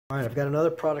All right, I've got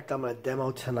another product I'm going to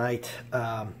demo tonight.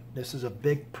 This is a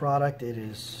big product. It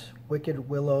is Wicked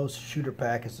Willows shooter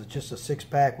pack. It's just a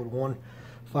 6-pack with one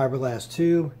fiberglass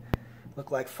tube. Look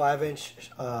like 5-inch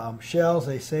shells.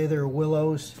 They say they're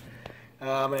Willows.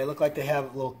 And they look like they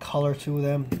have a little color to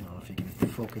them. I don't know if you can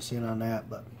focus in on that,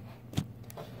 but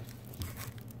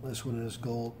this one is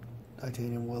gold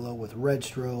titanium willow with red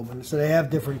strobe. And so they have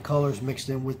different colors mixed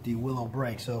in with the willow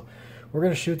break. So we're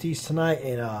going to shoot these tonight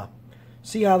and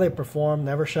see how they perform.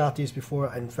 Never shot these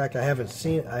before. In fact, I haven't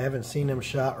seen them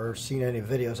shot or seen any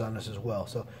videos on this as well.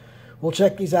 So we'll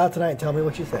check these out tonight and tell me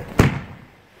what you think.